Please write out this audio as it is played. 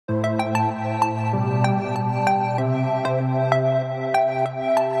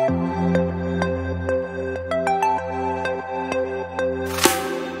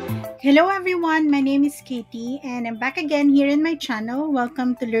Katie, and I'm back again here in my channel.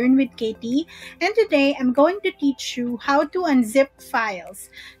 Welcome to Learn with Katie, and today I'm going to teach you how to unzip files.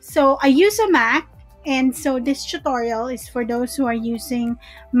 So I use a Mac, and so this tutorial is for those who are using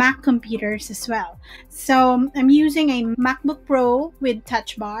Mac computers as well. So I'm using a Macbook Pro with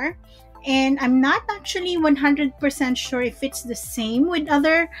touch bar, and I'm not actually 100% sure if it's the same with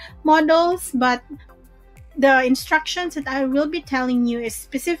other models, but the instructions that I will be telling you is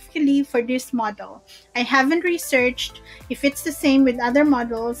specifically for this model. I haven't researched if it's the same with other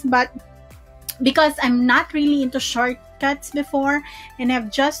models, but because I'm not really into shortcuts before, and I've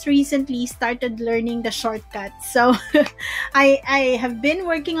just recently started learning the shortcuts. So I have been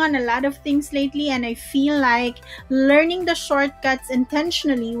working on a lot of things lately, and I feel like learning the shortcuts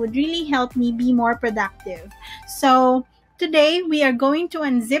intentionally would really help me be more productive. So today we are going to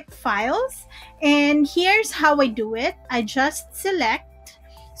unzip files, and here's how I do it. I just select,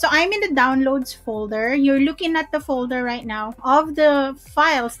 so I'm in the downloads folder. You're looking at the folder right now of the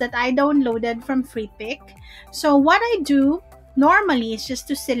files that I downloaded from FreePick. So what I do normally is just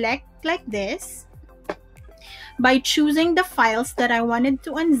to select like this by choosing the files that I wanted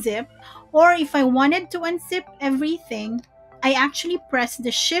to unzip, or if I wanted to unzip everything, I actually press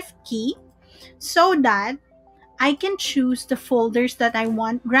the Shift key so that I can choose the folders that I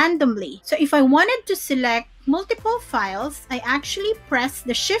want randomly. So if I wanted to select multiple files, I actually press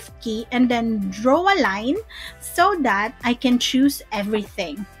the Shift key and then draw a line so that I can choose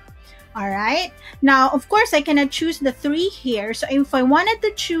everything. Alright, now of course I cannot choose the three here, so if I wanted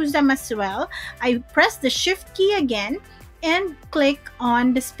to choose them as well, I press the Shift key again and click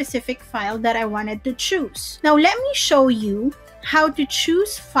on the specific file that I wanted to choose. Now let me show you how to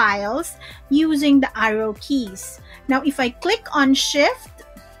choose files using the arrow keys. Now if I click on Shift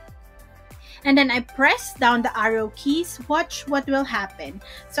and then I press down the arrow keys, watch what will happen.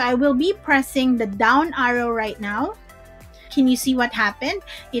 So I will be pressing the down arrow right now. Can you see what happened?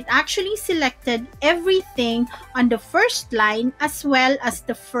 It actually selected everything on the first line as well as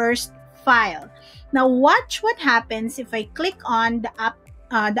the first file. Now watch what happens if I click on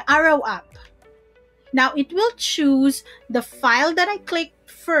the arrow up. Now it will choose the file that I clicked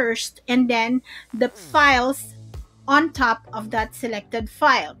first and then the files on top of that selected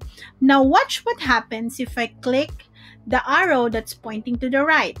file. Now watch what happens if I click the arrow that's pointing to the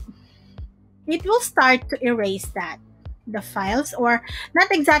right. It will start to erase the files, or not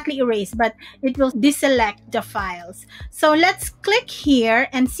exactly erase, but it will deselect the files. So let's click here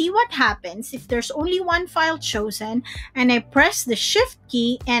and see what happens if there's only one file chosen and I press the Shift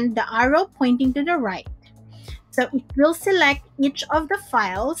key and the arrow pointing to the right. So it will select each of the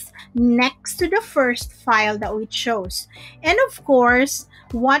files next to the first file that we chose. And of course,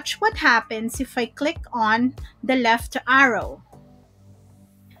 watch what happens if I click on the left arrow.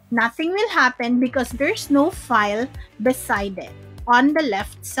 Nothing will happen because there's no file beside it on the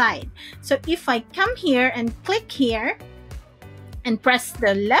left side. So if I come here and click here and press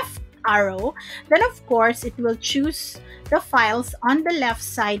the left arrow, then of course it will choose the files on the left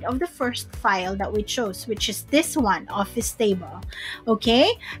side of the first file that we chose, which is this one, Office Table.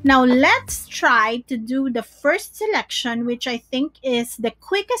 Okay, now let's try to do the first selection, which I think is the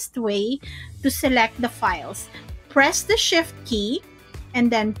quickest way to select the files. Press the Shift key and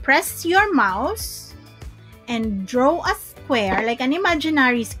then press your mouse and draw a square, like an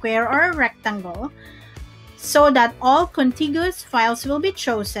imaginary square or a rectangle, so that all contiguous files will be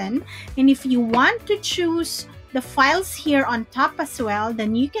chosen. And if you want to choose the files here on top as well,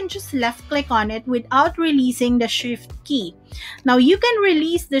 then you can just left click on it without releasing the Shift key. Now you can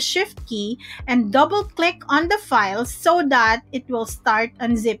release the Shift key and double click on the files so that it will start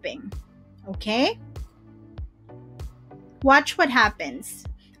unzipping. Okay? Watch what happens.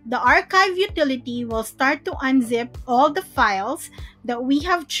 The archive utility will start to unzip all the files that we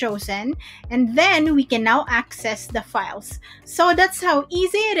have chosen, and then we can now access the files. So that's how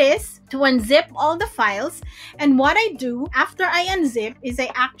easy it is to unzip all the files. And what I do after I unzip is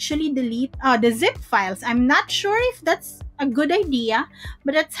I actually delete the zip files. I'm not sure if that's a good idea,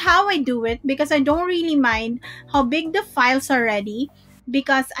 but that's how I do it because I don't really mind how big the files are already,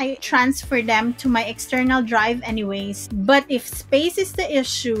 because I transfer them to my external drive anyways. But if space is the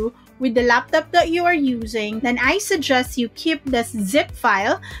issue with the laptop that you are using, then I suggest you keep the zip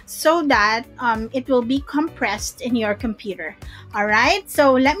file so that it will be compressed in your computer. Alright,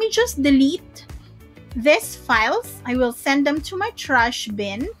 so let me just delete these files. I will send them to my trash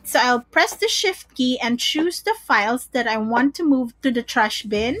bin. So I'll press the Shift key and choose the files that I want to move to the trash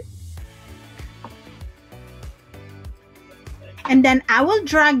bin. And then I will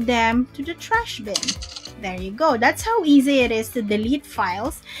drag them to the trash bin. There you go. That's how easy it is to delete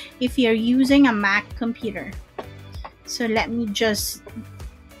files if you're using a Mac computer. So let me just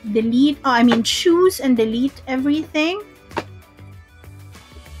choose and delete everything.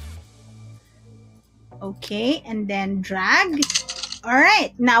 Okay, and then drag. All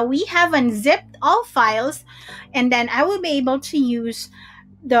right, now we have unzipped all files, and then I will be able to use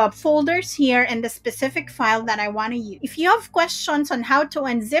the folders here and the specific file that I want to use. If you have questions on how to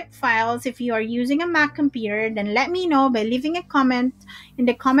unzip files if you are using a Mac computer, then let me know by leaving a comment in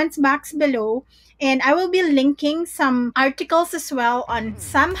the comments box below, and I will be linking some articles as well on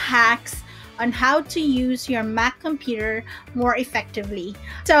some hacks on how to use your Mac computer more effectively.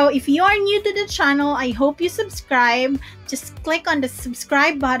 So if you are new to the channel, I hope you subscribe. Just click on the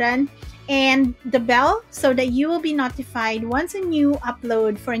subscribe button and the bell so that you will be notified once a new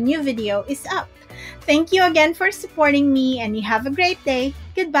upload for a new video is up. Thank you again for supporting me, and you have a great day.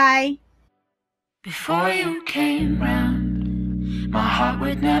 Goodbye. Before you came round, my heart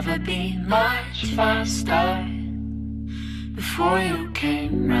would never beat much faster. Before you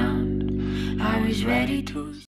came round, I was ready to